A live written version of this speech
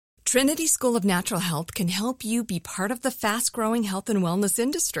Trinity School of Natural Health can help you be part of the fast-growing health and wellness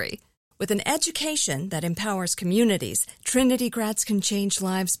industry. With an education that empowers communities, Trinity grads can change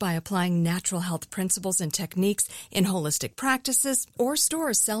lives by applying natural health principles and techniques in holistic practices or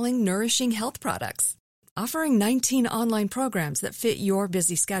stores selling nourishing health products. Offering 19 online programs that fit your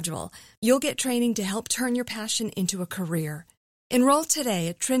busy schedule, you'll get training to help turn your passion into a career. Enroll today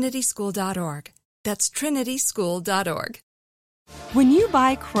at trinityschool.org. That's trinityschool.org. When you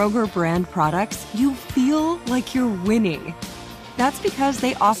buy Kroger brand products, you feel like you're winning. That's because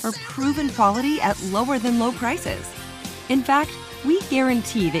they offer proven quality at lower than low prices. In fact, we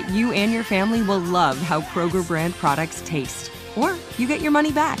guarantee that you and your family will love how Kroger brand products taste, or you get your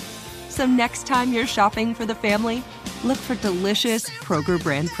money back. So next time you're shopping for the family, look for delicious Kroger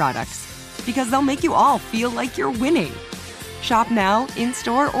brand products, because they'll make you all feel like you're winning. Shop now,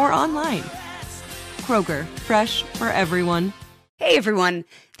 in-store, or online. Kroger, fresh for everyone. Hey everyone,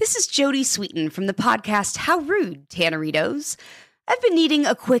 this is Jodie Sweetin from the podcast How Rude, Tanneritos. I've been needing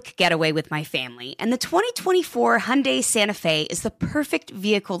a quick getaway with my family, and the 2024 Hyundai Santa Fe is the perfect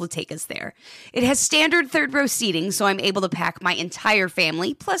vehicle to take us there. It has standard third-row seating, so I'm able to pack my entire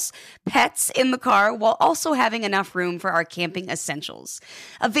family, plus pets, in the car, while also having enough room for our camping essentials.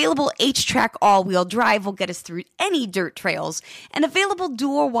 Available H-Track all-wheel drive will get us through any dirt trails, and available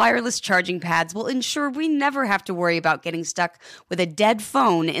dual wireless charging pads will ensure we never have to worry about getting stuck with a dead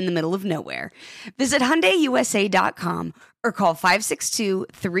phone in the middle of nowhere. Visit HyundaiUSA.com or call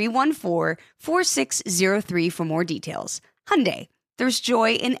 562-314-4603 for more details. Hyundai, there's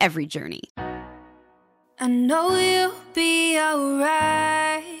joy in every journey. I know you'll be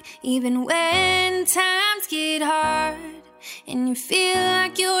alright, even when times get hard, and you feel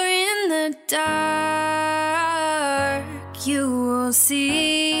like you're in the dark. You will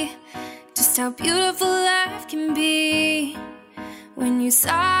see just how beautiful life can be when you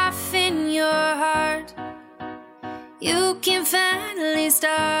soften your heart. You can finally start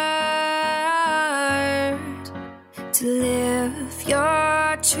to live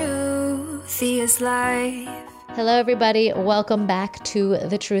your truthiest life. Hello, everybody. Welcome back to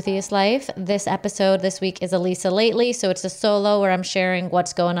The Truthiest Life. This episode this week is Elisa Lately, so it's a solo where I'm sharing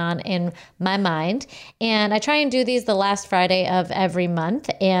what's going on in my mind. And I try and do these the last Friday of every month,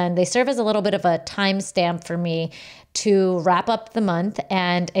 and they serve as a little bit of a timestamp for me to wrap up the month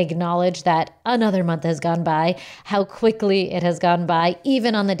and acknowledge that another month has gone by, how quickly it has gone by,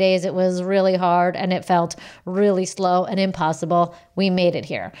 even on the days it was really hard and it felt really slow and impossible. We made it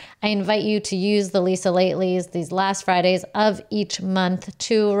here. I invite you to use the Lisa Latelys these last Fridays of each month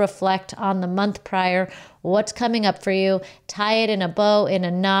to reflect on the month prior, what's coming up for you, tie it in a bow, in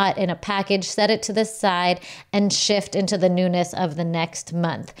a knot, in a package, set it to the side, and shift into the newness of the next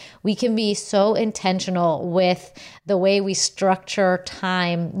month. We can be so intentional with the way we structure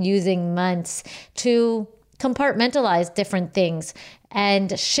time using months to compartmentalize different things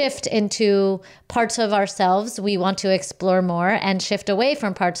and shift into parts of ourselves we want to explore more and shift away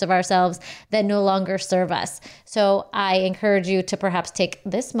from parts of ourselves that no longer serve us. So I encourage you to perhaps take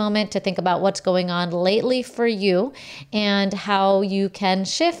this moment to think about what's going on lately for you and how you can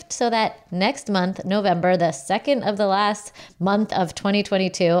shift so that next month, November, the second of the last month of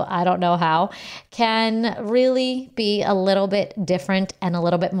 2022, I don't know how, can really be a little bit different and a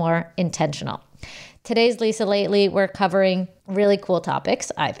little bit more intentional. Today's Lisa Lately, we're covering really cool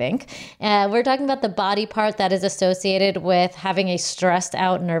topics, I think. We're talking about the body part that is associated with having a stressed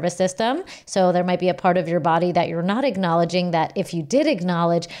out nervous system. So there might be a part of your body that you're not acknowledging that if you did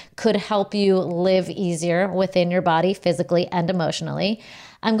acknowledge could help you live easier within your body physically and emotionally.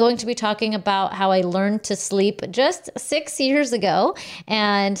 I'm going to be talking about how I learned to sleep just 6 years ago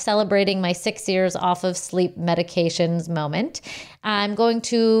and celebrating my 6 years off of sleep medications moment. I'm going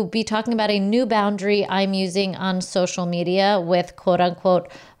to be talking about a new boundary I'm using on social media with quote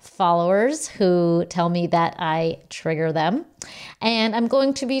unquote followers who tell me that I trigger them. And I'm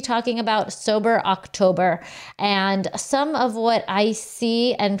going to be talking about Sober October and some of what I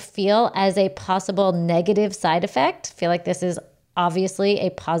see and feel as a possible negative side effect. I feel like this is obviously a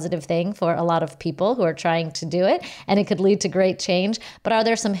positive thing for a lot of people who are trying to do it, and it could lead to great change. But are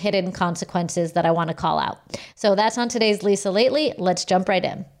there some hidden consequences that I want to call out? So that's on today's Lisa Lately. Let's jump right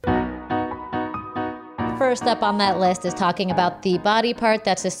in. First up on that list is talking about the body part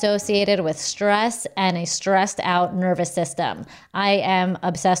that's associated with stress and a stressed out nervous system. I am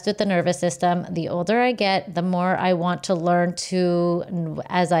obsessed with the nervous system. The older I get, the more I want to learn to,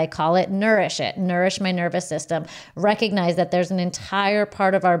 as I call it, nourish my nervous system. Recognize that there's an entire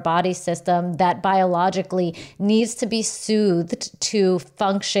part of our body system that biologically needs to be soothed to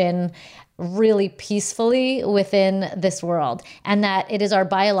function really peacefully within this world, and that it is our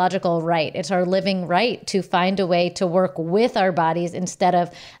biological right. It's our living right to find a way to work with our bodies instead of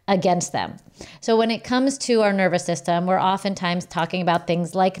against them. So when it comes to our nervous system, we're oftentimes talking about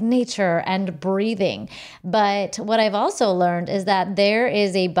things like nature and breathing. But what I've also learned is that there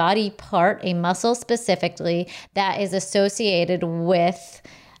is a body part, a muscle specifically, that is associated with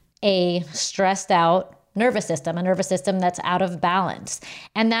a stressed out nervous system, a nervous system that's out of balance.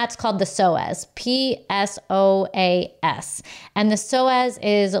 And that's called the psoas, P-S-O-A-S. And the psoas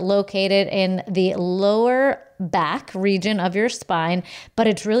is located in the lower back region of your spine, but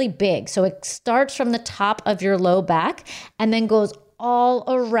it's really big. So it starts from the top of your low back and then goes all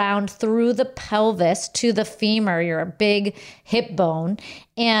around through the pelvis to the femur, your big hip bone,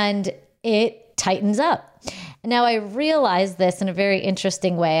 and it tightens up. Now, I realized this in a very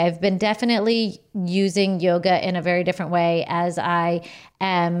interesting way. I've been definitely using yoga in a very different way as I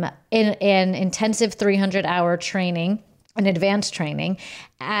am in an intensive 300-hour training, an advanced training.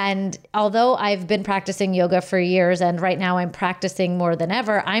 And although I've been practicing yoga for years and right now I'm practicing more than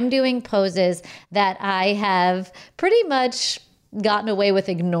ever, I'm doing poses that I have pretty much gotten away with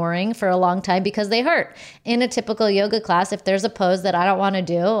ignoring for a long time because they hurt. In a typical yoga class, if there's a pose that I don't want to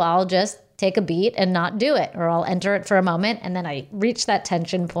do, I'll just take a beat and not do it, or I'll enter it for a moment and then I reach that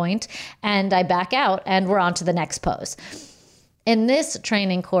tension point and I back out and we're on to the next pose. In this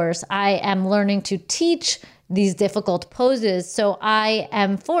training course, I am learning to teach these difficult poses, so I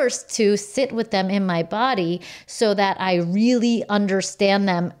am forced to sit with them in my body so that I really understand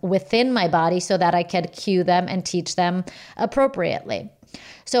them within my body so that I can cue them and teach them appropriately.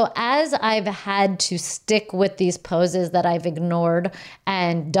 So as I've had to stick with these poses that I've ignored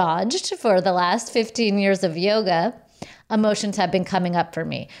and dodged for the last 15 years of yoga, emotions have been coming up for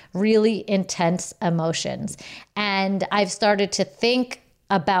me, really intense emotions. And I've started to think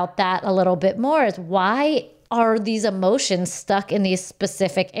about that a little bit more, is why are these emotions stuck in these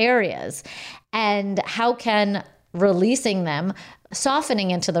specific areas? And how can releasing them,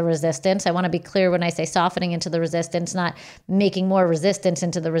 softening into the resistance. I want to be clear when I say softening into the resistance, not making more resistance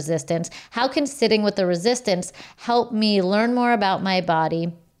into the resistance. How can sitting with the resistance help me learn more about my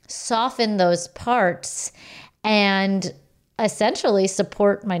body, soften those parts, and essentially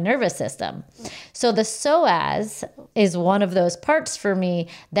support my nervous system? So the psoas is one of those parts for me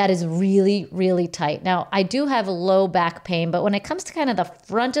that is really, really tight. Now, I do have low back pain, but when it comes to kind of the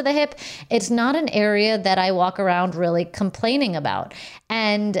front of the hip, it's not an area that I walk around really complaining about.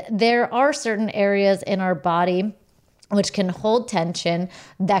 And there are certain areas in our body which can hold tension,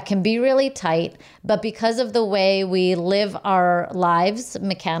 that can be really tight. But because of the way we live our lives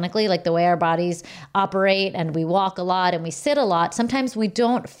mechanically, like the way our bodies operate, and we walk a lot and we sit a lot, sometimes we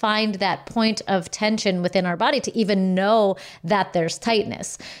don't find that point of tension within our body to even know that there's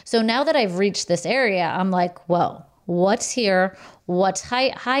tightness. So now that I've reached this area, I'm like, whoa, what's here? What's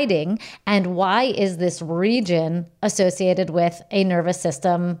hiding? And why is this region associated with a nervous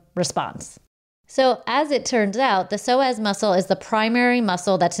system response? So as it turns out, the psoas muscle is the primary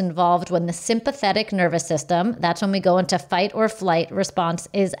muscle that's involved when the sympathetic nervous system, that's when we go into fight or flight response,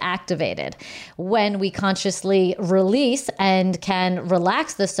 is activated. When we consciously release and can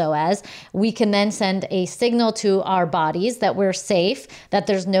relax the psoas, we can then send a signal to our bodies that we're safe, that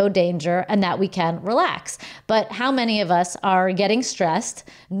there's no danger, and that we can relax. But how many of us are getting stressed,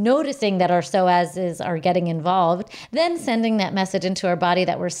 noticing that our psoas are getting involved, then sending that message into our body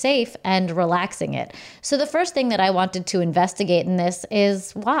that we're safe and relaxing it? So the first thing that I wanted to investigate in this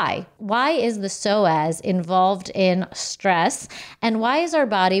is why. Why is the psoas involved in stress, and why is our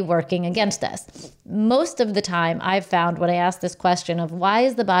body working against us? Most of the time I've found when I ask this question of why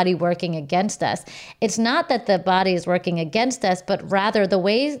is the body working against us, it's not that the body is working against us, but rather the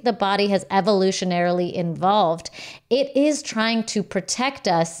way the body has evolutionarily evolved. It is trying to protect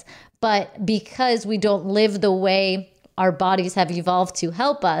us, but because we don't live the way our bodies have evolved to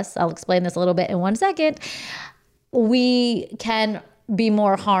help us, I'll explain this a little bit in 1 second, we can be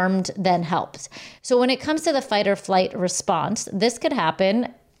more harmed than helped. So when it comes to the fight or flight response, this could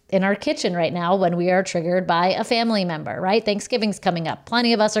happen in our kitchen right now when we are triggered by a family member, right? Thanksgiving's coming up.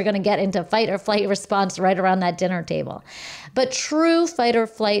 Plenty of us are going to get into fight or flight response right around that dinner table. But true fight or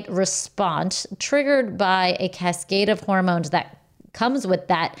flight response, triggered by a cascade of hormones that comes with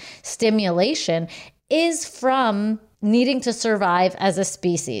that stimulation, is from needing to survive as a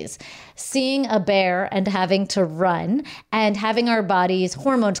species, seeing a bear and having to run, and having our body's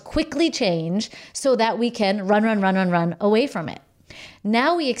hormones quickly change so that we can run away from it.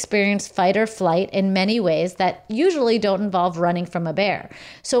 Now we experience fight or flight in many ways that usually don't involve running from a bear.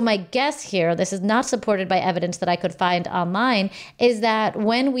 So my guess here, this is not supported by evidence that I could find online, is that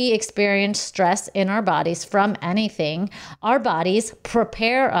when we experience stress in our bodies from anything, our bodies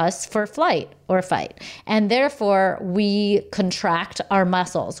prepare us for flight or fight. And therefore, we contract our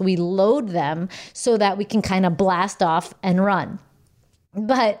muscles. We load them so that we can kind of blast off and run.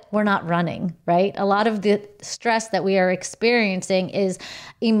 But we're not running, right? A lot of the stress that we are experiencing is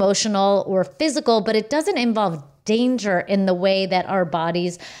emotional or physical, but it doesn't involve danger in the way that our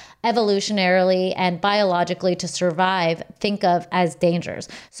bodies evolutionarily and biologically to survive think of as dangers.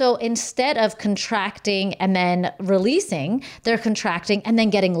 So instead of contracting and then releasing, they're contracting and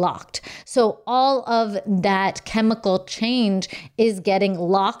then getting locked. So all of that chemical change is getting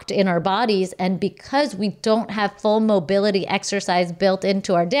locked in our bodies. And because we don't have full mobility exercise built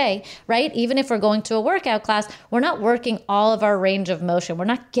into our day, right? Even if we're going to a workout class, we're not working all of our range of motion. We're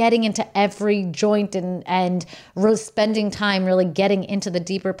not getting into every joint and really spending time really getting into the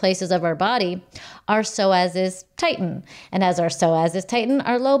deeper places of our body. Our psoas tighten. And as our psoas tighten,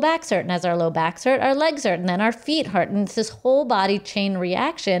 our low backs hurt. And as our low backs hurt, our legs hurt. And then our feet hurt. And it's this whole body chain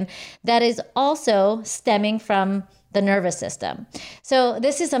reaction that is also stemming from the nervous system. So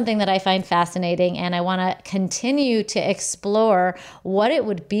this is something that I find fascinating, and I want to continue to explore what it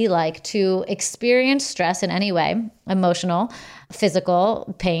would be like to experience stress in any way, emotional,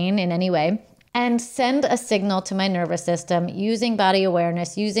 physical, pain in any way, and send a signal to my nervous system using body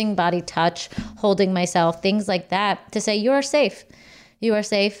awareness, using body touch, holding myself, things like that, to say, you are safe, you are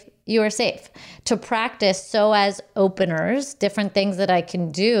safe, you are safe. To practice psoas openers, different things that I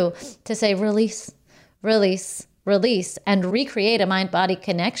can do to say, release, release, release, and recreate a mind-body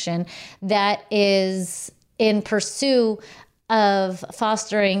connection that is in pursuit of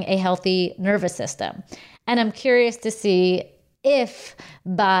fostering a healthy nervous system. And I'm curious to see if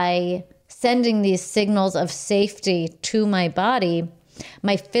by sending these signals of safety to my body,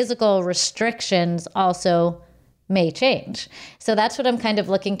 my physical restrictions also may change. So that's what I'm kind of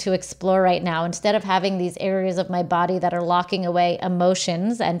looking to explore right now. Instead of having these areas of my body that are locking away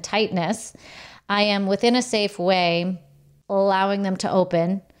emotions and tightness, I am within a safe way allowing them to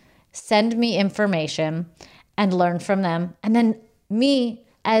open, send me information, and learn from them. And then me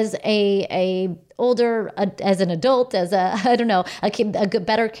as as an adult, as a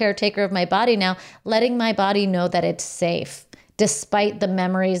better caretaker of my body now, letting my body know that it's safe, despite the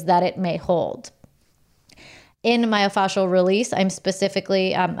memories that it may hold. In myofascial release, I'm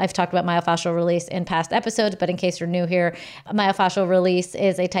specifically, I've talked about myofascial release in past episodes, but in case you're new here, myofascial release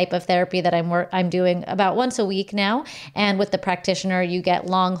is a type of therapy that I'm doing about once a week now. And with the practitioner, you get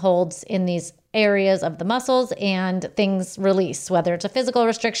long holds in these areas of the muscles and things release, whether it's a physical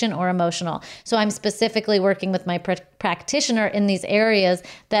restriction or emotional. So I'm specifically working with my practitioner in these areas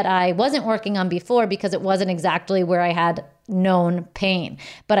that I wasn't working on before because it wasn't exactly where I had known pain.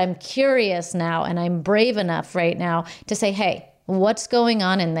 But I'm curious now, and I'm brave enough right now to say, hey, what's going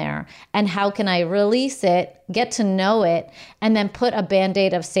on in there? And how can I release it, get to know it, and then put a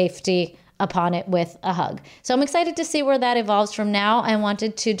Band-Aid of safety upon it with a hug. So I'm excited to see where that evolves from now. I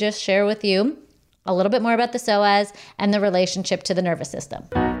wanted to just share with you a little bit more about the psoas and the relationship to the nervous system.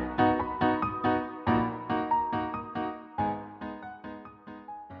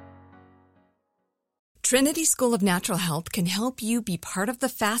 Trinity School of Natural Health can help you be part of the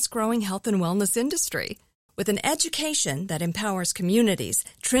fast-growing health and wellness industry. With an education that empowers communities,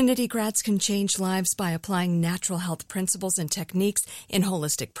 Trinity grads can change lives by applying natural health principles and techniques in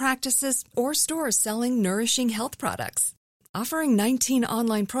holistic practices or stores selling nourishing health products. Offering 19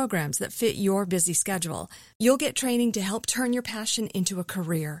 online programs that fit your busy schedule, you'll get training to help turn your passion into a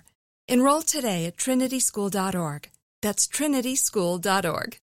career. Enroll today at trinityschool.org. That's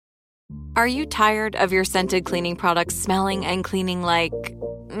trinityschool.org. Are you tired of your scented cleaning products smelling and cleaning like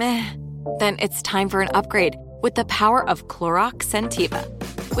meh? Then it's time for an upgrade with the power of Clorox Scentiva.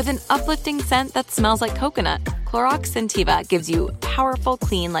 With an uplifting scent that smells like coconut, Clorox Scentiva gives you powerful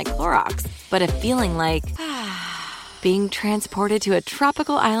clean like Clorox, but a feeling like being transported to a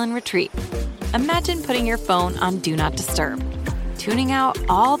tropical island retreat. Imagine putting your phone on Do Not Disturb, tuning out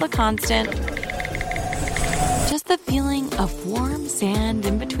all the constant, just the feeling of warm sand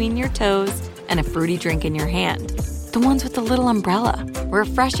in between your toes and a fruity drink in your hand. The ones with the little umbrella.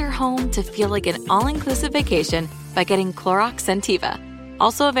 Refresh your home to feel like an all-inclusive vacation by getting Clorox Scentiva.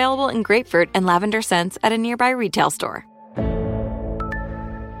 Also available in grapefruit and lavender scents at a nearby retail store.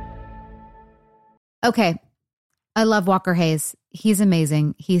 Okay. I love Walker Hayes. He's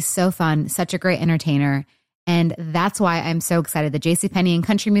amazing. He's so fun, such a great entertainer. And that's why I'm so excited that JCPenney and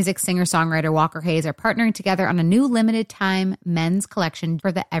country music singer-songwriter Walker Hayes are partnering together on a new limited-time men's collection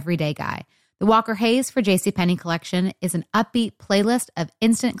for the everyday guy. The Walker Hayes for JCPenney collection is an upbeat playlist of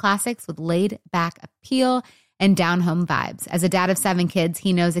instant classics with laid-back appeal and down-home vibes. As a dad of 7 kids,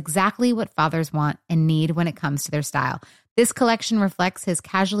 he knows exactly what fathers want and need when it comes to their style. This collection reflects his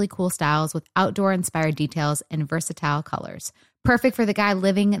casually cool styles with outdoor-inspired details and versatile colors. Perfect for the guy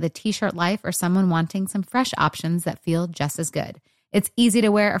living the t-shirt life or someone wanting some fresh options that feel just as good. It's easy to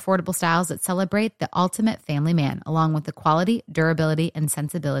wear, affordable styles that celebrate the ultimate family man, along with the quality, durability, and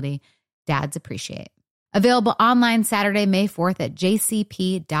sensibility dads appreciate. Available online Saturday, May 4th at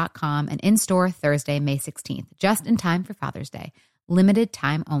jcp.com and in-store Thursday, May 16th, just in time for Father's Day. Limited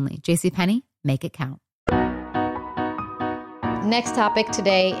time only. JCPenney, make it count. Next topic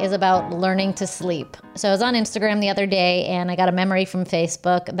today is about learning to sleep. So I was on Instagram the other day and I got a memory from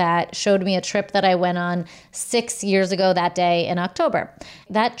Facebook that showed me a trip that I went on 6 years ago that day in October.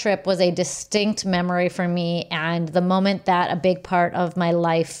 That trip was a distinct memory for me and the moment that a big part of my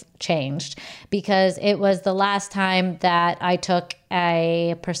life changed, because it was the last time that I took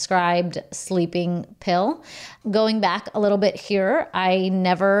a prescribed sleeping pill. Going back a little bit here, I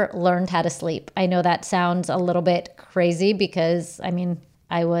never learned how to sleep. I know that sounds a little bit crazy because,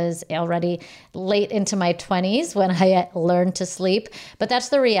 I was already late into my 20s when I learned to sleep, but that's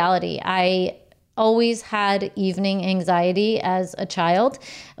the reality. I always had evening anxiety as a child.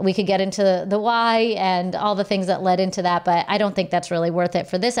 We could get into the why and all the things that led into that, but I don't think that's really worth it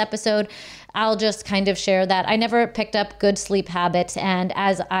for this episode. I'll just kind of share that I never picked up good sleep habits. And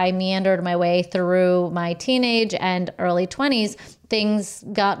as I meandered my way through my teenage and early 20s, things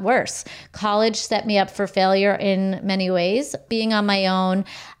got worse. College set me up for failure in many ways. Being on my own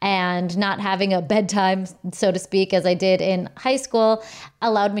and not having a bedtime, so to speak, as I did in high school,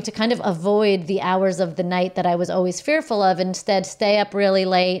 allowed me to kind of avoid the hours of the night that I was always fearful of, instead stay up really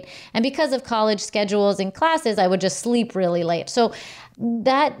late. And because of college schedules and classes, I would just sleep really late. So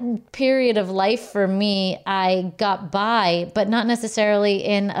that period of life for me, I got by, but not necessarily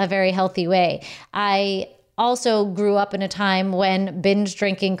in a very healthy way. I also grew up in a time when binge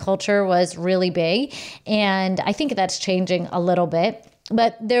drinking culture was really big, and I think that's changing a little bit.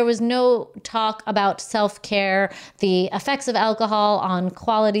 But there was no talk about self-care, the effects of alcohol on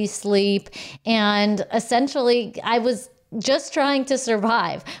quality sleep, and essentially I was just trying to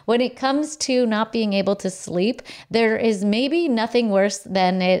survive. When it comes to not being able to sleep, there is maybe nothing worse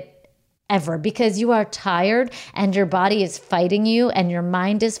than it ever, because you are tired and your body is fighting you and your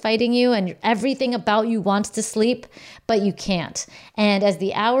mind is fighting you and everything about you wants to sleep, but you can't. And as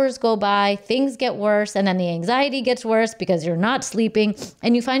the hours go by, things get worse, and then the anxiety gets worse because you're not sleeping,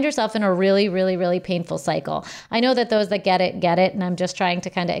 and you find yourself in a really, really, really painful cycle. I know that those that get it, and I'm just trying to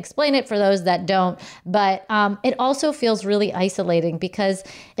kind of explain it for those that don't, but it also feels really isolating because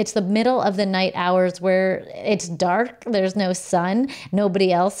it's the middle of the night hours where it's dark, there's no sun,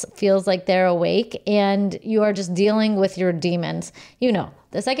 nobody else feels like they're awake, and you are just dealing with your demons. You know,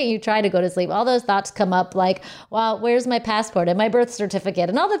 the second you try to go to sleep, all those thoughts come up like, well, where's my passport and my birth certificate?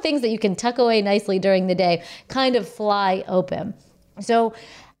 And all the things that you can tuck away nicely during the day kind of fly open. So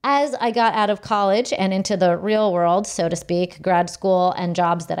as I got out of college and into the real world, so to speak, grad school and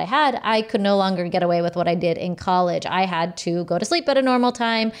jobs that I had, I could no longer get away with what I did in college. I had to go to sleep at a normal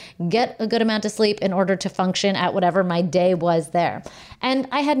time, get a good amount of sleep in order to function at whatever my day was there. And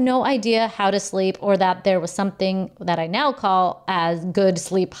I had no idea how to sleep, or that there was something that I now call as good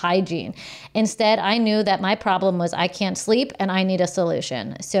sleep hygiene. Instead, I knew that my problem was I can't sleep and I need a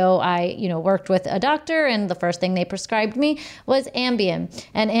solution. So I, worked with a doctor, and the first thing they prescribed me was Ambien.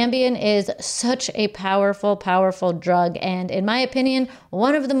 And Ambien is such a powerful, powerful drug. And in my opinion,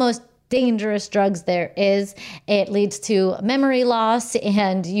 one of the most dangerous drugs there is. It leads to memory loss,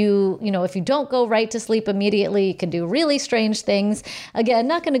 and if you don't go right to sleep immediately, you can do really strange things. Again,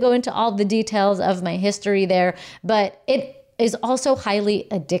 not going to go into all the details of my history there, but it is also highly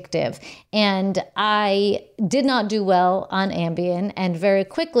addictive. And I did not do well on Ambien and very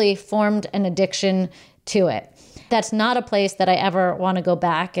quickly formed an addiction to it. That's not a place that I ever want to go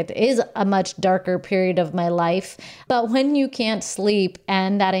back. It is a much darker period of my life. But when you can't sleep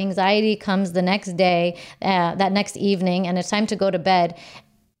and that anxiety comes the next day, that next evening, and it's time to go to bed,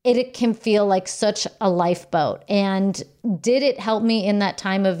 it can feel like such a lifeboat. And did it help me in that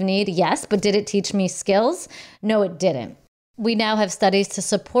time of need? Yes. But did it teach me skills? No, it didn't. We now have studies to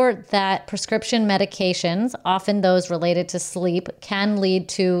support that prescription medications, often those related to sleep, can lead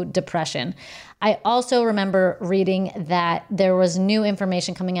to depression. I also remember reading that there was new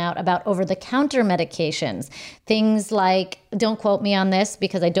information coming out about over-the-counter medications, things like don't quote me on this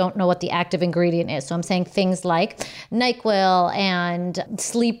because I don't know what the active ingredient is. So I'm saying things like NyQuil and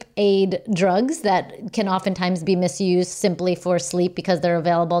sleep aid drugs that can oftentimes be misused simply for sleep because they're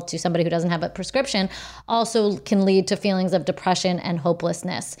available to somebody who doesn't have a prescription, also can lead to feelings of depression and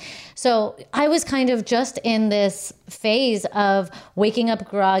hopelessness. So I was kind of just in this phase of waking up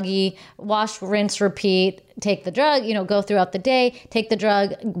groggy, wash, rinse, repeat, take the drug, go throughout the day, take the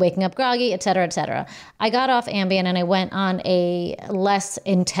drug, waking up groggy, et cetera, et cetera. I got off Ambien and I went on a less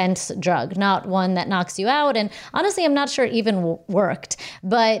intense drug, not one that knocks you out. And honestly, I'm not sure it even worked,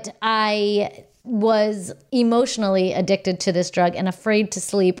 but I was emotionally addicted to this drug and afraid to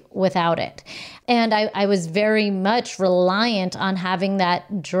sleep without it. And I was very much reliant on having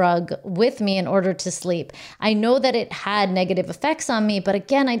that drug with me in order to sleep. I know that it had negative effects on me, but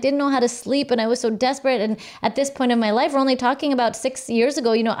again, I didn't know how to sleep and I was so desperate. And at this point in my life, we're only talking about 6 years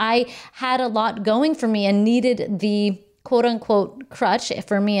ago, I had a lot going for me and needed the quote unquote crutch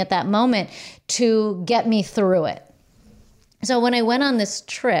for me at that moment to get me through it. So when I went on this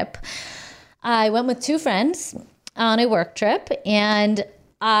trip, I went with 2 friends on a work trip, and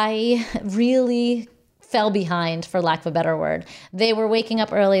I really fell behind, for lack of a better word. They were waking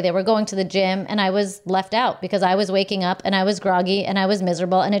up early, they were going to the gym, and I was left out because I was waking up and I was groggy and I was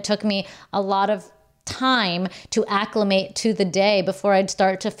miserable, and it took me a lot of time to acclimate to the day before I'd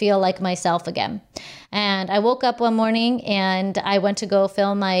start to feel like myself again. And I woke up one morning and I went to go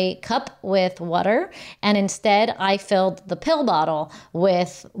fill my cup with water. And instead I filled the pill bottle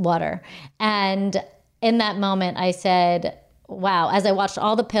with water. And in that moment I said, wow, as I watched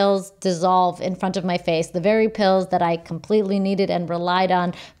all the pills dissolve in front of my face, the very pills that I completely needed and relied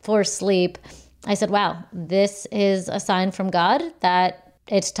on for sleep, I said, wow, this is a sign from God that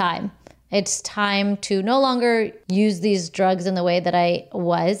it's time. It's time to no longer use these drugs in the way that I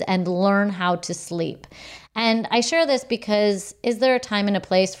was and learn how to sleep. And I share this because is there a time and a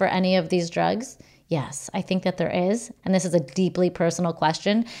place for any of these drugs? Yes, I think that there is. And this is a deeply personal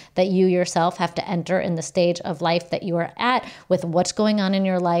question that you yourself have to enter in the stage of life that you are at with what's going on in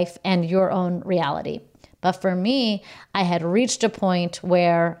your life and your own reality. But for me, I had reached a point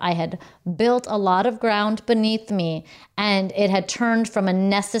where I had built a lot of ground beneath me, and it had turned from a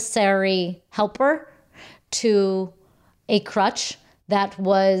necessary helper to a crutch that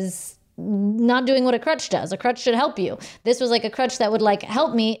was not doing what a crutch does. A crutch should help you. This was like a crutch that would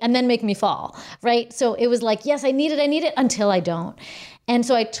help me and then make me fall, right? So it was like, yes, I need it until I don't. And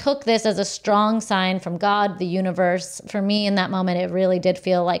so I took this as a strong sign from God, the universe. For me in that moment, it really did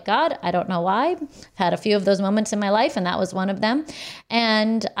feel like God. I don't know why. I've had a few of those moments in my life, and that was one of them.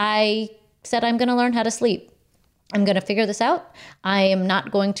 And I said, I'm going to learn how to sleep. I'm going to figure this out. I am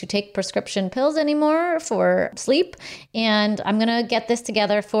not going to take prescription pills anymore for sleep. And I'm going to get this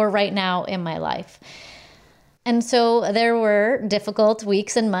together for right now in my life. And so there were difficult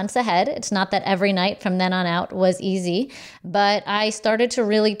weeks and months ahead. It's not that every night from then on out was easy, but I started to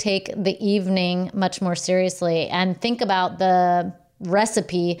really take the evening much more seriously and think about the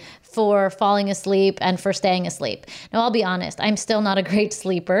recipe for falling asleep and for staying asleep. Now, I'll be honest, I'm still not a great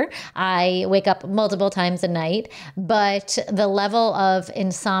sleeper. I wake up multiple times a night, but the level of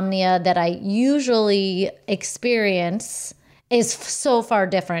insomnia that I usually experience is so far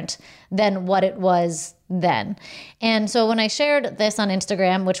different than what it was then. And so when I shared this on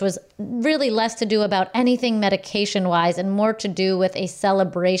Instagram, which was really less to do about anything medication wise and more to do with a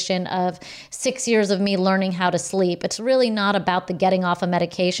celebration of 6 years of me learning how to sleep, it's really not about the getting off a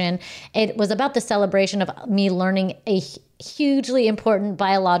medication. It was about the celebration of me learning a hugely important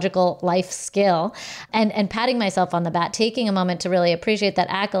biological life skill and patting myself on the back, taking a moment to really appreciate that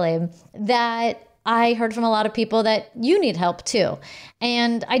accolade that I heard from a lot of people that you need help too.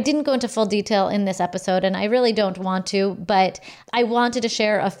 And I didn't go into full detail in this episode, and I really don't want to, but I wanted to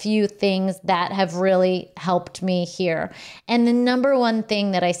share a few things that have really helped me here. And the number one thing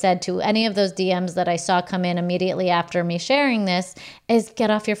that I said to any of those DMs that I saw come in immediately after me sharing this is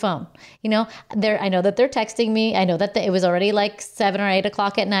get off your phone. I know that they're texting me. I know that it was already like 7 or 8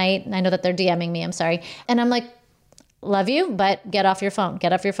 o'clock at night. I know that they're DMing me. I'm sorry. And I'm like, love you, but get off your phone.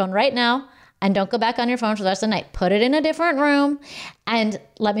 Get off your phone right now. And don't go back on your phone for the rest of the night. Put it in a different room and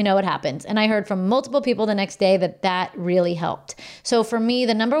let me know what happens. And I heard from multiple people the next day that really helped. So for me,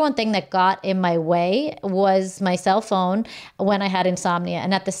 the number one thing that got in my way was my cell phone when I had insomnia.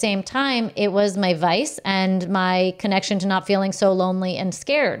 And at the same time, it was my vice and my connection to not feeling so lonely and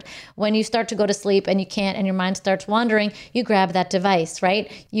scared. When you start to go to sleep and you can't, and your mind starts wandering, you grab that device,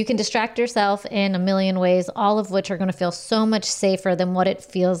 right? You can distract yourself in a million ways, all of which are going to feel so much safer than what it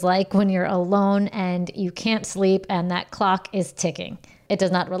feels like when you're alone and you can't sleep and that clock is ticking. It does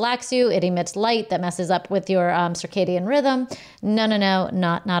not relax you. It emits light that messes up with your circadian rhythm. No,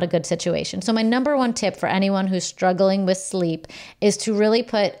 not a good situation. So my number one tip for anyone who's struggling with sleep is to really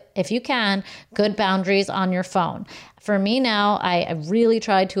put, if you can, good boundaries on your phone. For me now, I really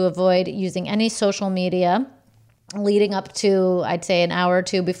tried to avoid using any social media leading up to, I'd say, an hour or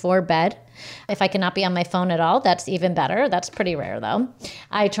two before bed. If I cannot be on my phone at all, that's even better. That's pretty rare though.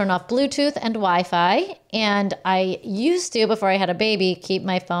 I turn off Bluetooth and Wi-Fi, and I used to, before I had a baby, keep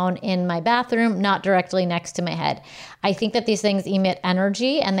my phone in my bathroom, not directly next to my head. I think that these things emit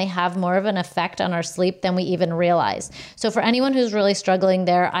energy and they have more of an effect on our sleep than we even realize. So for anyone who's really struggling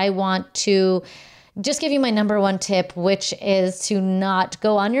there, I want to just give you my number one tip, which is to not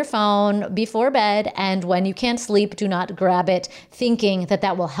go on your phone before bed. And when you can't sleep, do not grab it thinking that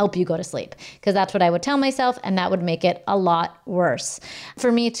that will help you go to sleep. Because that's what I would tell myself, and that would make it a lot worse.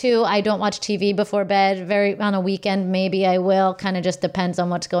 For me too, I don't watch TV before bed. On a weekend, maybe I will. Kind of just depends on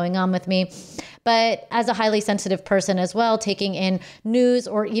what's going on with me. But as a highly sensitive person as well, taking in news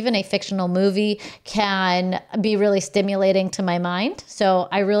or even a fictional movie can be really stimulating to my mind. So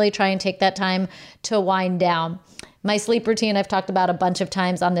I really try and take that time to wind down. My sleep routine, I've talked about a bunch of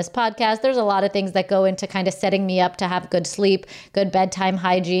times on this podcast. There's a lot of things that go into kind of setting me up to have good sleep, good bedtime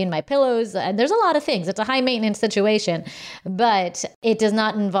hygiene, my pillows, and there's a lot of things. It's a high maintenance situation, but it does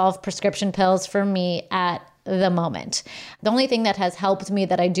not involve prescription pills for me at the moment. The only thing that has helped me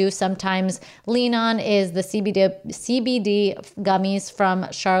that I do sometimes lean on is the CBD gummies from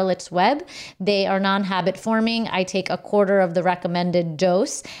Charlotte's Web. They are non-habit forming. I take a quarter of the recommended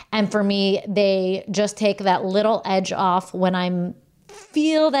dose. And for me, they just take that little edge off when I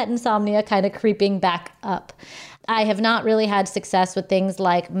feel that insomnia kind of creeping back up. I have not really had success with things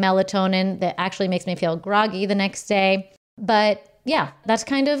like melatonin that actually makes me feel groggy the next day. But yeah, that's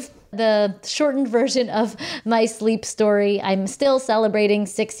kind of the shortened version of my sleep story. I'm still celebrating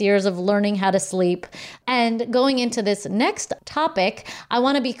 6 years of learning how to sleep. And going into this next topic, I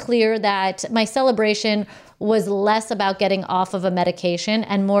want to be clear that my celebration was less about getting off of a medication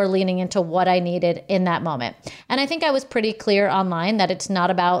and more leaning into what I needed in that moment. And I think I was pretty clear online that it's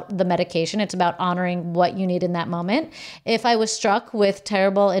not about the medication, it's about honoring what you need in that moment. If I was struck with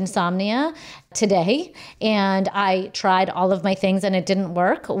terrible insomnia today and I tried all of my things and it didn't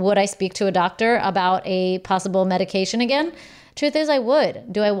work, would I speak to a doctor about a possible medication again? Truth is, I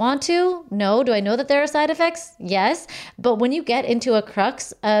would. Do I want to? No. Do I know that there are side effects? Yes. But when you get into a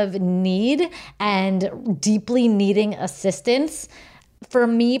crux of need and deeply needing assistance, for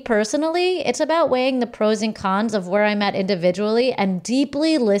me personally, it's about weighing the pros and cons of where I'm at individually and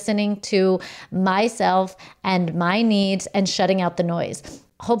deeply listening to myself and my needs and shutting out the noise.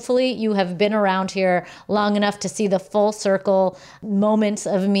 Hopefully you have been around here long enough to see the full circle moments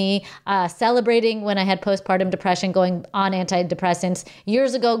of me celebrating when I had postpartum depression, going on antidepressants,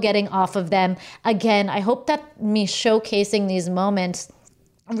 years ago getting off of them. Again, I hope that me showcasing these moments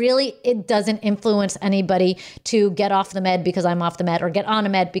really, it doesn't influence anybody to get off the med because I'm off the med or get on a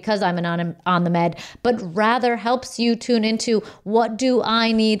med because I'm on the med, but rather helps you tune into what do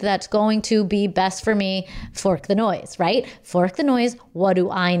I need that's going to be best for me. Fork the noise, right? Fork the noise. What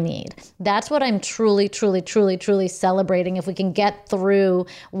do I need? That's what I'm truly celebrating if we can get through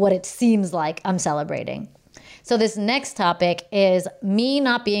what it seems like I'm celebrating. So this next topic is me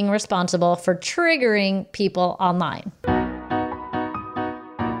not being responsible for triggering people online.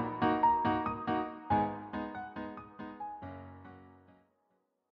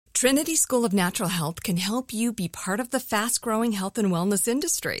 Trinity School of Natural Health can help you be part of the fast-growing health and wellness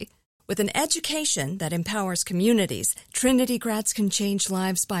industry. With an education that empowers communities, Trinity grads can change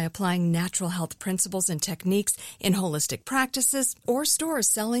lives by applying natural health principles and techniques in holistic practices or stores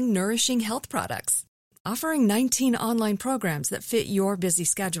selling nourishing health products. Offering 19 online programs that fit your busy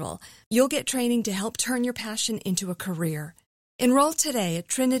schedule, you'll get training to help turn your passion into a career. Enroll today at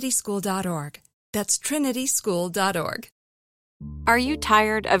trinityschool.org. That's trinityschool.org. Are you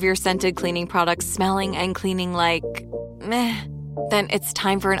tired of your scented cleaning products smelling and cleaning like meh? Then it's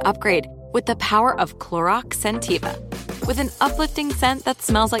time for an upgrade with the power of Clorox Scentiva. With an uplifting scent that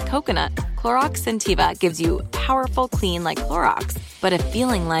smells like coconut, Clorox Scentiva gives you powerful clean like Clorox, but a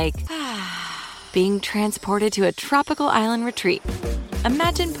feeling like being transported to a tropical island retreat.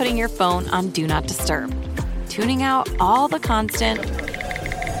 Imagine putting your phone on Do Not Disturb, tuning out all the constant,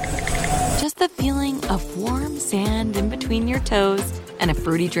 just the feeling of warm sand in between your toes and a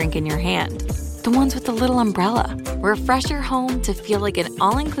fruity drink in your hand. The ones with the little umbrella. Refresh your home to feel like an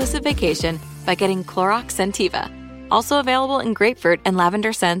all-inclusive vacation by getting Clorox Scentiva. Also available in grapefruit and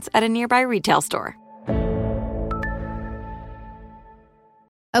lavender scents at a nearby retail store.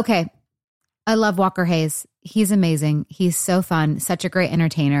 Okay, I love Walker Hayes. He's amazing. He's so fun, such a great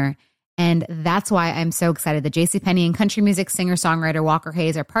entertainer. And that's why I'm so excited that JCPenney and country music singer-songwriter Walker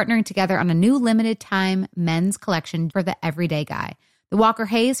Hayes are partnering together on a new limited time men's collection for the everyday guy. The Walker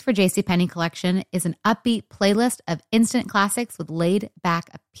Hayes for JCPenney collection is an upbeat playlist of instant classics with laid-back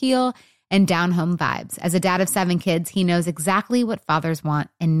appeal and down-home vibes. As a dad of 7 kids, he knows exactly what fathers want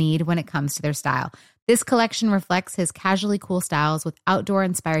and need when it comes to their style. This collection reflects his casually cool styles with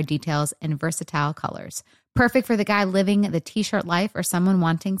outdoor-inspired details and versatile colors. Perfect for the guy living the t-shirt life or someone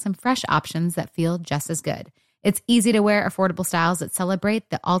wanting some fresh options that feel just as good. It's easy to wear, affordable styles that celebrate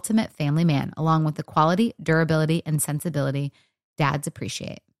the ultimate family man, along with the quality, durability, and sensibility dads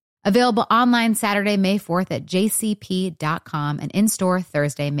appreciate. Available online Saturday, May 4th at jcp.com and in-store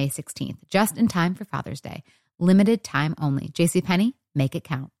Thursday, May 16th, just in time for Father's Day. Limited time only. JCPenney, make it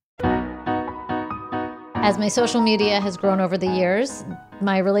count. As my social media has grown over the years,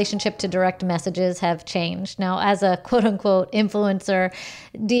 my relationship to direct messages have changed. Now, as a quote-unquote influencer,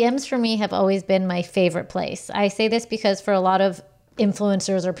 DMs for me have always been my favorite place. I say this because for a lot of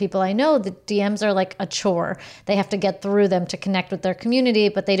influencers or people I know, the DMs are like a chore. They have to get through them to connect with their community,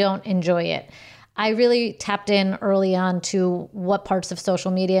 but they don't enjoy it. I really tapped in early on to what parts of social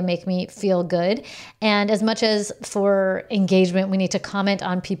media make me feel good. And as much as for engagement, we need to comment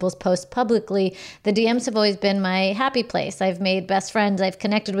on people's posts publicly, the DMs have always been my happy place. I've made best friends. I've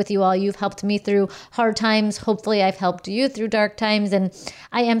connected with you all. You've helped me through hard times. Hopefully I've helped you through dark times. And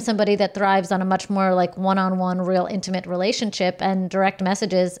I am somebody that thrives on a much more like one-on-one, real intimate relationship. And direct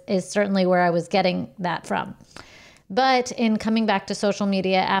messages is certainly where I was getting that from. But in coming back to social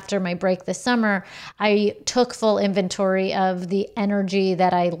media after my break this summer, I took full inventory of the energy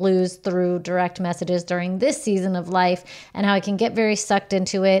that I lose through direct messages during this season of life and how I can get very sucked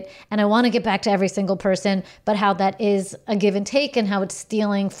into it. And I want to get back to every single person, but how that is a give and take and how it's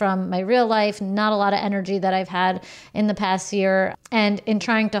stealing from my real life, not a lot of energy that I've had in the past year. And in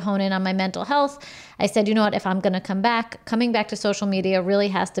trying to hone in on my mental health, I said, you know what, if I'm going to coming back to social media really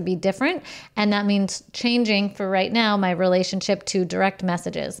has to be different. And that means changing for right now my relationship to direct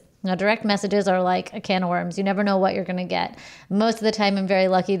messages. Now, direct messages are like a can of worms. You never know what you're going to get. Most of the time, I'm very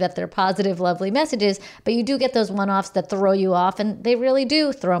lucky that they're positive, lovely messages, but you do get those one-offs that throw you off, and they really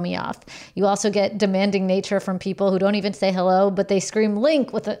do throw me off. You also get demanding nature from people who don't even say hello, but they scream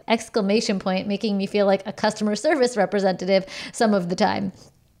link with an exclamation point, making me feel like a customer service representative some of the time.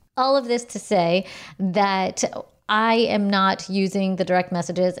 All of this to say that I am not using the direct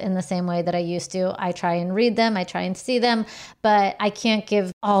messages in the same way that I used to. I try and read them, I try and see them, but I can't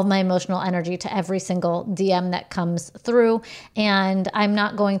give all my emotional energy to every single DM that comes through. And I'm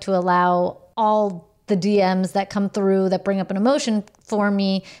not going to allow all the DMs that come through that bring up an emotion for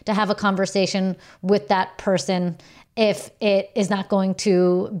me to have a conversation with that person if it is not going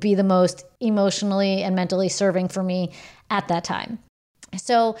to be the most emotionally and mentally serving for me at that time.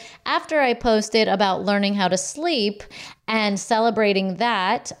 So after I posted about learning how to sleep and celebrating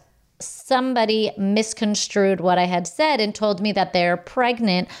that, somebody misconstrued what I had said and told me that they're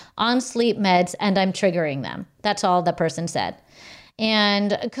pregnant on sleep meds and I'm triggering them. That's all the person said.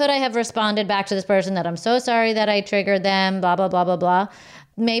 And could I have responded back to this person that I'm so sorry that I triggered them, blah, blah, blah, blah, blah?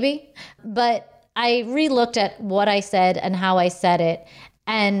 Maybe. But I re-looked at what I said and how I said it,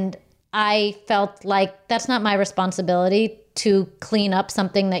 and I felt like that's not my responsibility to clean up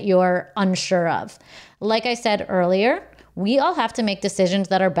something that you're unsure of. Like I said earlier, we all have to make decisions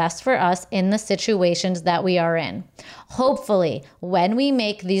that are best for us in the situations that we are in. Hopefully, when we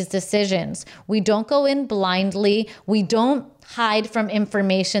make these decisions, we don't go in blindly. We don't hide from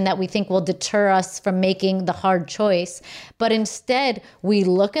information that we think will deter us from making the hard choice. But instead, we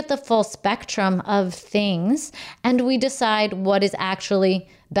look at the full spectrum of things and we decide what is actually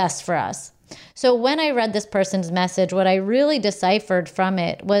best for us. So when I read this person's message, what I really deciphered from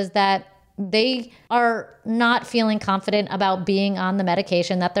it was that they are not feeling confident about being on the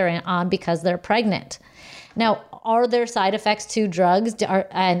medication that they're on because they're pregnant. Now, are there side effects to drugs?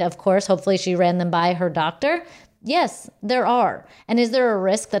 And of course, hopefully she ran them by her doctor. Yes, there are. And is there a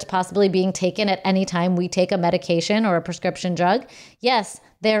risk that's possibly being taken at any time we take a medication or a prescription drug? Yes,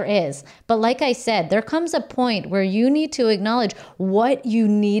 there is. But like I said, there comes a point where you need to acknowledge what you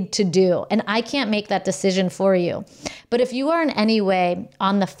need to do. And I can't make that decision for you. But if you are in any way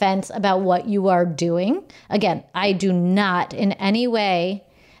on the fence about what you are doing, again, I do not in any way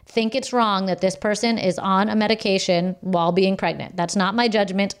think it's wrong that this person is on a medication while being pregnant. That's not my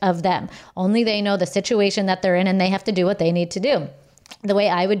judgment of them. Only they know the situation that they're in and they have to do what they need to do, the way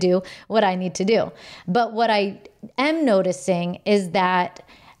I would do what I need to do. But what I am noticing is that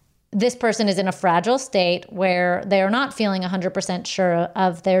this person is in a fragile state where they are not feeling 100% sure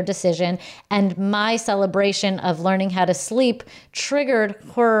of their decision. And my celebration of learning how to sleep triggered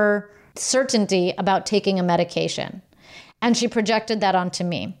her certainty about taking a medication. And she projected that onto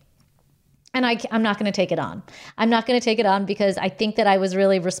me. And I'm not going to take it on. I'm not going to take it on because I think that I was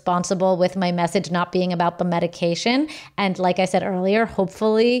really responsible with my message not being about the medication. And like I said earlier,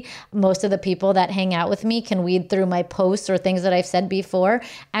 hopefully most of the people that hang out with me can weed through my posts or things that I've said before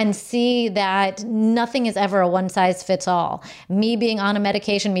and see that nothing is ever a one size fits all. Me being on a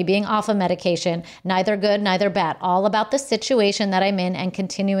medication, me being off a medication, neither good, neither bad. All about the situation that I'm in and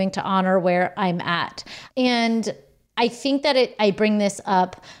continuing to honor where I'm at. And I think that I bring this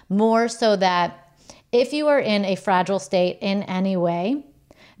up more so that if you are in a fragile state in any way,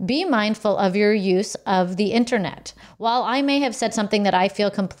 be mindful of your use of the internet. While I may have said something that I feel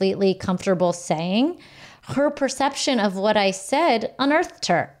completely comfortable saying, her perception of what I said unearthed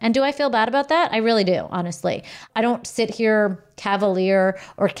her. And do I feel bad about that? I really do, honestly. I don't sit here cavalier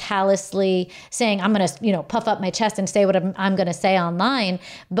or callously saying I'm going to, puff up my chest and say what I'm going to say online,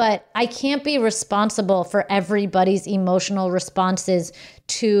 but I can't be responsible for everybody's emotional responses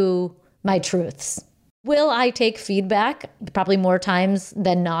to my truths. Will I take feedback? Probably more times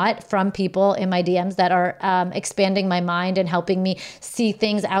than not from people in my DMs that are expanding my mind and helping me see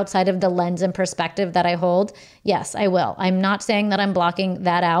things outside of the lens and perspective that I hold? Yes, I will. I'm not saying that I'm blocking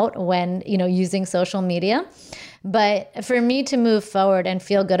that out when, using social media. But for me to move forward and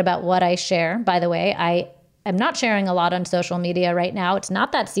feel good about what I share, by the way, I'm not sharing a lot on social media right now. It's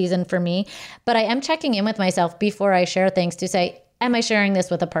not that season for me, but I am checking in with myself before I share things to say, am I sharing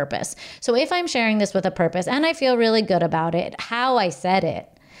this with a purpose? So if I'm sharing this with a purpose and I feel really good about it, how I said it,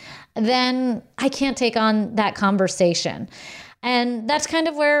 then I can't take on that conversation. And that's kind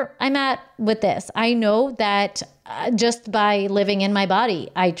of where I'm at with this. I know that just by living in my body,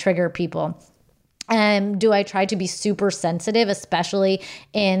 I trigger people. Do I try to be super sensitive, especially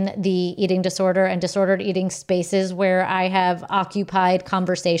in the eating disorder and disordered eating spaces where I have occupied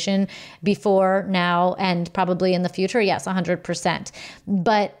conversation before, now, and probably in the future? Yes, 100%.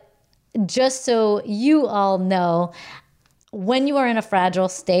 But just so you all know, when you are in a fragile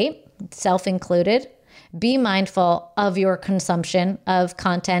state, self included, be mindful of your consumption of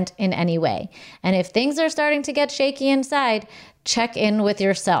content in any way. And if things are starting to get shaky inside, check in with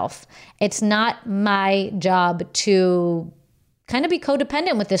yourself. It's not my job to kind of be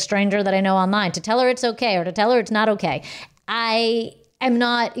codependent with this stranger that I know online, to tell her it's okay or to tell her it's not okay. I am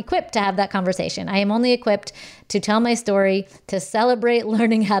not equipped to have that conversation. I am only equipped to tell my story, to celebrate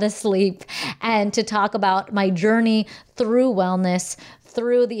learning how to sleep, and to talk about my journey through wellness,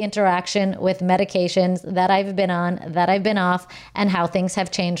 through the interaction with medications that I've been on, that I've been off, and how things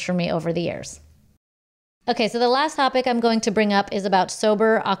have changed for me over the years. Okay, so the last topic I'm going to bring up is about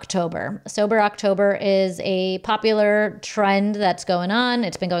Sober October. Sober October is a popular trend that's going on.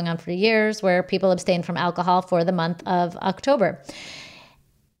 It's been going on for years where people abstain from alcohol for the month of October.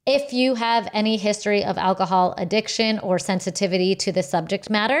 If you have any history of alcohol addiction or sensitivity to the subject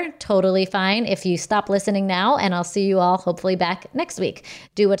matter, totally fine if you stop listening now, and I'll see you all hopefully back next week.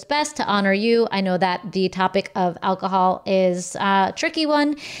 Do what's best to honor you. I know that the topic of alcohol is a tricky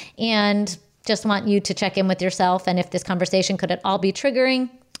one, and just want you to check in with yourself. And if this conversation could at all be triggering,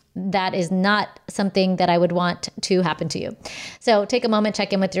 that is not something that I would want to happen to you. So take a moment,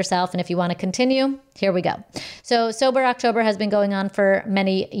 check in with yourself. And if you want to continue, here we go. So Sober October has been going on for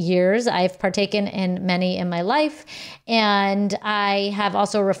many years. I've partaken in many in my life, and I have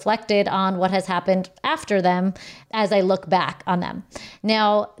also reflected on what has happened after them as I look back on them.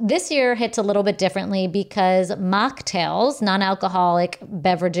 Now, this year hits a little bit differently because mocktails, non-alcoholic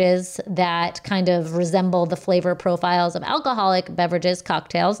beverages that kind of resemble the flavor profiles of alcoholic beverages,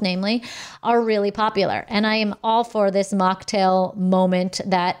 cocktails namely, are really popular. And I am all for this mocktail moment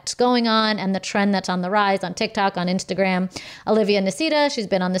that's going on and the trend that's on the rise on TikTok, on Instagram. Olivia Nicita, she's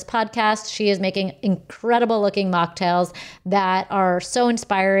been on this podcast. She is making incredible looking mocktails that are so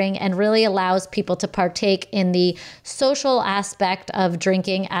inspiring and really allows people to partake in the social aspect of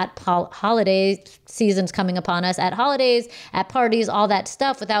drinking at holiday seasons coming upon us, at holidays, at parties, all that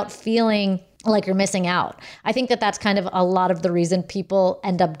stuff without feeling like you're missing out. I think that that's kind of a lot of the reason people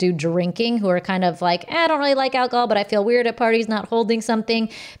end up drinking, who are kind of like, I don't really like alcohol, but I feel weird at parties not holding something.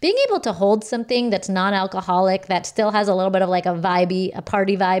 Being able to hold something that's non-alcoholic, that still has a little bit of like a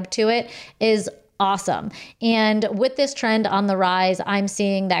party vibe to it, is awesome. And with this trend on the rise, I'm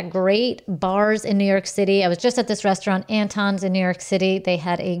seeing that great bars in New York City. I was just at this restaurant, Anton's in New York City. They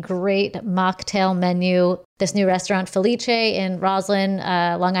had a great mocktail menu. this new restaurant, Felice, in Roslyn,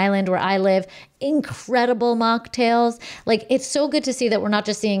 Long Island, where I live. Incredible mocktails. Like, it's so good to see that we're not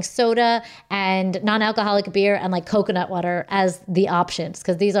just seeing soda and non-alcoholic beer and like coconut water as the options,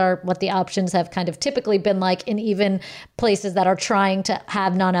 because these are what the options have kind of typically been like in even places that are trying to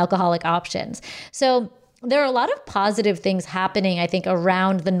have non-alcoholic options. So there are a lot of positive things happening, I think,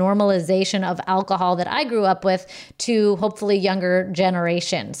 around the normalization of alcohol that I grew up with to hopefully younger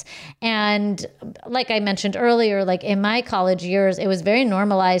generations. And like I mentioned earlier, like in my college years, it was very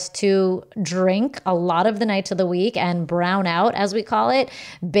normalized to drink a lot of the nights of the week and brown out, as we call it,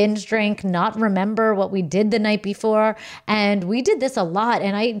 binge drink, not remember what we did the night before. And we did this a lot.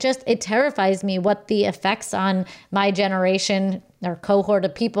 And it terrifies me what the effects on my generation or cohort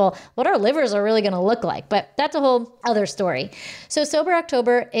of people, what our livers are really going to look like. But that's a whole other story. So Sober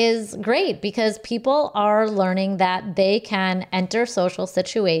October is great because people are learning that they can enter social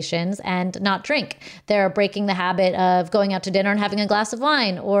situations and not drink. They're breaking the habit of going out to dinner and having a glass of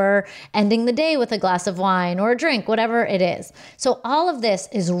wine, or ending the day with a glass of wine or a drink, whatever it is. So all of this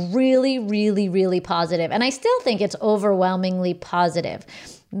is really, really, really positive. And I still think it's overwhelmingly positive.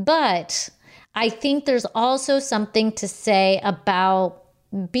 But I think there's also something to say about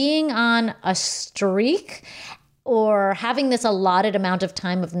being on a streak or having this allotted amount of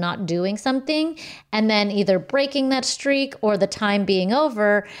time of not doing something, and then either breaking that streak or the time being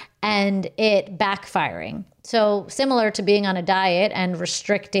over and it backfiring. So similar to being on a diet and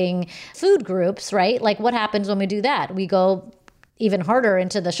restricting food groups, right? Like, what happens when we do that? We go even harder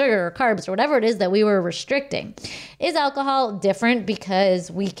into the sugar or carbs or whatever it is that we were restricting. Is alcohol different because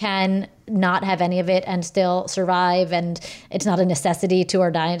we can not have any of it and still survive, and it's not a necessity to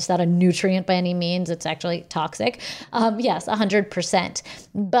our diet? It's not a nutrient by any means. It's actually toxic. Yes, 100%.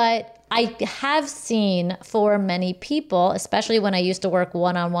 But I have seen for many people, especially when I used to work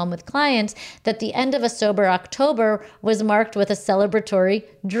one-on-one with clients, that the end of a Sober October was marked with a celebratory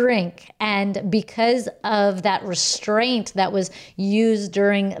drink. And because of that restraint that was used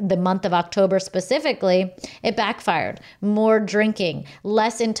during the month of October specifically, it backfired. More drinking,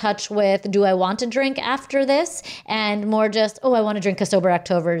 less in touch with, do I want to drink after this? And more just, oh, I want to drink because Sober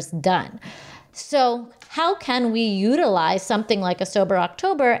October's done. So how can we utilize something like a Sober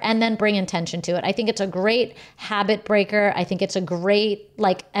October and then bring intention to it? I think it's a great habit breaker. I think it's a great,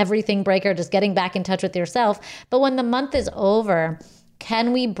 like, everything breaker, just getting back in touch with yourself. But when the month is over,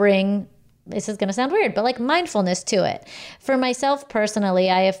 can we bring, this is going to sound weird, but like mindfulness to it? For myself personally,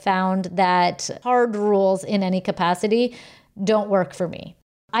 I have found that hard rules in any capacity don't work for me.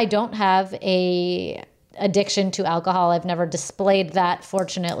 I don't have a addiction to alcohol. I've never displayed that,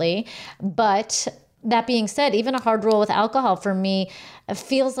 fortunately. But that being said, even a hard rule with alcohol for me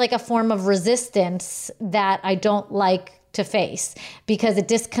feels like a form of resistance that I don't like to face, because it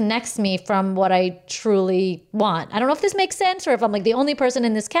disconnects me from what I truly want. I don't know if this makes sense or if I'm like the only person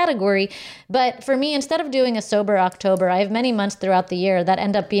in this category, but for me, instead of doing a Sober October, I have many months throughout the year that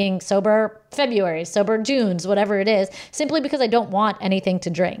end up being sober February, sober Junes, whatever it is, simply because I don't want anything to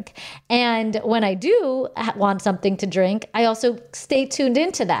drink. And when I do want something to drink, I also stay tuned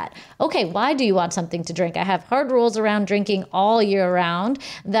into that. Okay, why do you want something to drink? I have hard rules around drinking all year round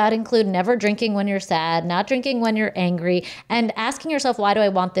that include never drinking when you're sad, not drinking when you're angry, and asking yourself, why do I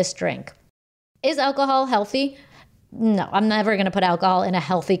want this drink? Is alcohol healthy? No, I'm never going to put alcohol in a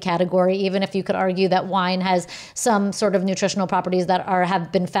healthy category, even if you could argue that wine has some sort of nutritional properties that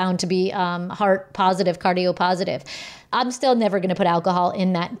have been found to be heart positive, cardio positive. I'm still never going to put alcohol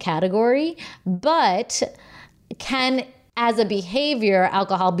in that category, but can, as a behavior,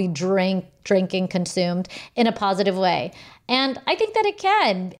 alcohol be drinking, consumed in a positive way? And I think that it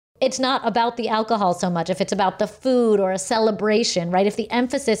can. It's not about the alcohol so much if it's about the food or a celebration, right? If the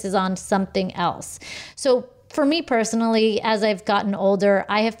emphasis is on something else. So for me personally, as I've gotten older,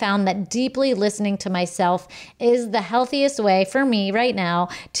 I have found that deeply listening to myself is the healthiest way for me right now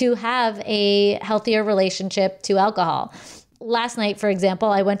to have a healthier relationship to alcohol. Last night, for example,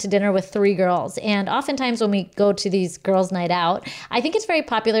 I went to dinner with 3 girls. And oftentimes when we go to these girls' night out, I think it's very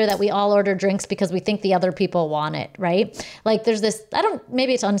popular that we all order drinks because we think the other people want it, right? Like there's this,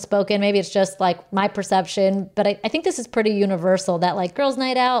 maybe it's unspoken, maybe it's just like my perception, but I think this is pretty universal that like girls'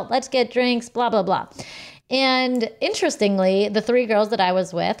 night out, let's get drinks, blah, blah, blah. And interestingly, the 3 girls that I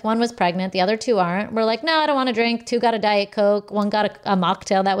was with, one was pregnant, the other 2 aren't, were like, no, I don't want to drink. 2 got a Diet Coke. 1 got a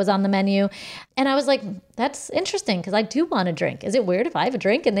mocktail that was on the menu. And I was like, that's interesting because I do want to drink. Is it weird if I have a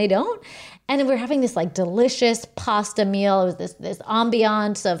drink and they don't? And we're having this like delicious pasta meal. It was this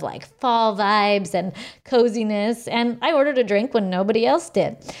ambiance of like fall vibes and coziness. And I ordered a drink when nobody else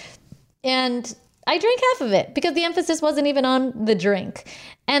did. And I drank half of it because the emphasis wasn't even on the drink.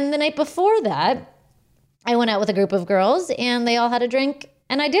 And the night before that, I went out with a group of girls and they all had a drink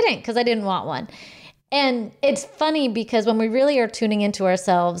and I didn't because I didn't want one. And it's funny because when we really are tuning into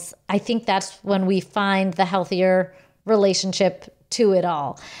ourselves, I think that's when we find the healthier relationship to it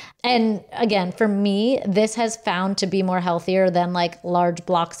all. And again, for me, this has found to be more healthier than like large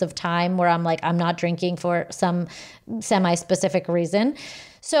blocks of time where I'm like, I'm not drinking for some semi-specific reason.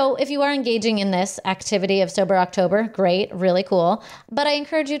 So if you are engaging in this activity of Sober October, great, really cool. But I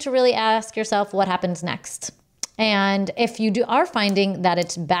encourage you to really ask yourself what happens next. And if you are finding that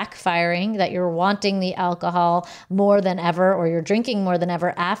it's backfiring, that you're wanting the alcohol more than ever, or you're drinking more than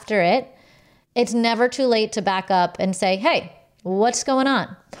ever after it, it's never too late to back up and say, hey, what's going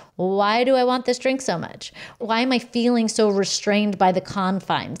on? Why do I want this drink so much? Why am I feeling so restrained by the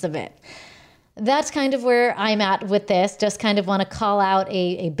confines of it? That's kind of where I'm at with this. Just kind of want to call out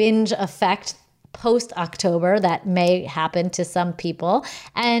a binge effect post-October that may happen to some people,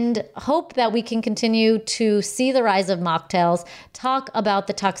 and hope that we can continue to see the rise of mocktails, talk about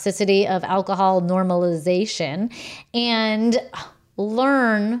the toxicity of alcohol normalization, and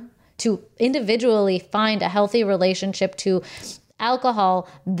learn to individually find a healthy relationship to alcohol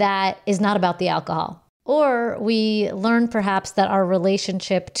that is not about the alcohol. Or we learn perhaps that our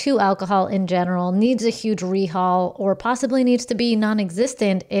relationship to alcohol in general needs a huge rehaul, or possibly needs to be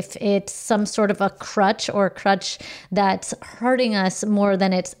non-existent if it's some sort of a crutch that's hurting us more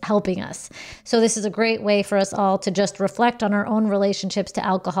than it's helping us. So this is a great way for us all to just reflect on our own relationships to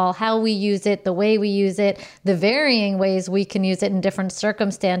alcohol, how we use it, the way we use it, the varying ways we can use it in different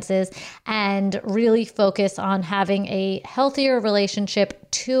circumstances, and really focus on having a healthier relationship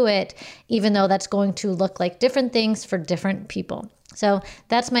to it, even though that's going to look like different things for different people. So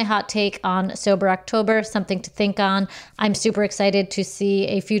that's my hot take on Sober October, something to think on. I'm super excited to see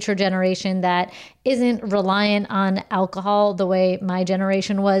a future generation that isn't reliant on alcohol the way my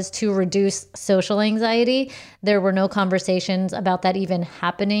generation was to reduce social anxiety. There were no conversations about that even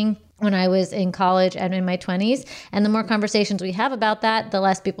happening when I was in college and in my 20s. And the more conversations we have about that, the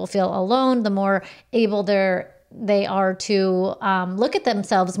less people feel alone, the more able they are to look at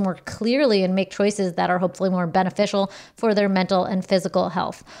themselves more clearly and make choices that are hopefully more beneficial for their mental and physical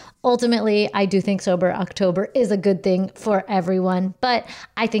health. Ultimately, I do think Sober October is a good thing for everyone, but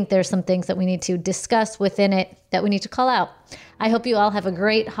I think there's some things that we need to discuss within it that we need to call out. I hope you all have a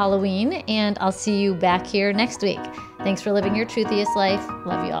great Halloween, and I'll see you back here next week. Thanks for living your truthiest life.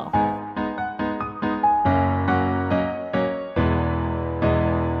 Love you all.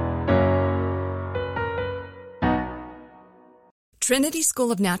 Trinity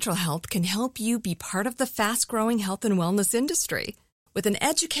School of Natural Health can help you be part of the fast-growing health and wellness industry. With an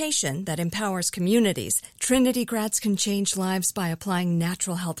education that empowers communities, Trinity grads can change lives by applying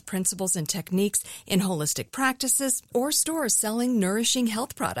natural health principles and techniques in holistic practices or stores selling nourishing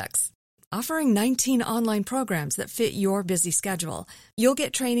health products. Offering 19 online programs that fit your busy schedule, you'll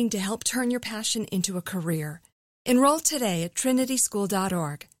get training to help turn your passion into a career. Enroll today at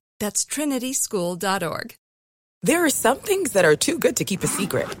trinityschool.org. That's trinityschool.org. There are some things that are too good to keep a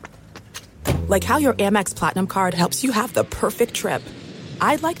secret. Like how your Amex Platinum card helps you have the perfect trip.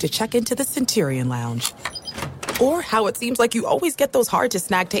 I'd like to check into the Centurion Lounge. Or how it seems like you always get those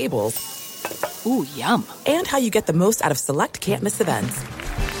hard-to-snag tables. Ooh, yum. And how you get the most out of select can't-miss events.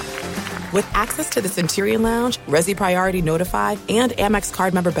 With access to the Centurion Lounge, Resi Priority Notify, and Amex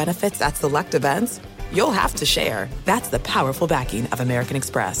card member benefits at select events, you'll have to share. That's the powerful backing of American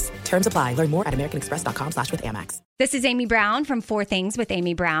Express. Terms apply. Learn more at americanexpress.com/withAmex. This is Amy Brown from 4 Things with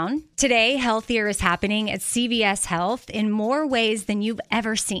Amy Brown. Today, healthier is happening at CVS Health in more ways than you've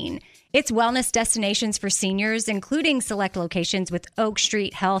ever seen. It's wellness destinations for seniors, including select locations with Oak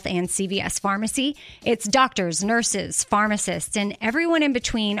Street Health and CVS Pharmacy. It's doctors, nurses, pharmacists, and everyone in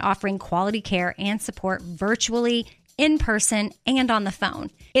between offering quality care and support virtually, in person, and on the phone.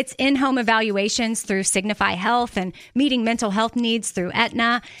 It's in-home evaluations through Signify Health and meeting mental health needs through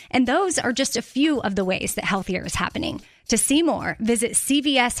Aetna. And those are just a few of the ways that healthier is happening. To see more, visit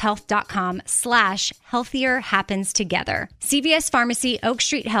cvshealth.com/healthier happens together. CVS Pharmacy, Oak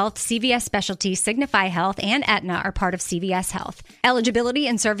Street Health, CVS Specialty, Signify Health, and Aetna are part of CVS Health. Eligibility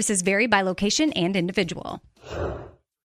and services vary by location and individual.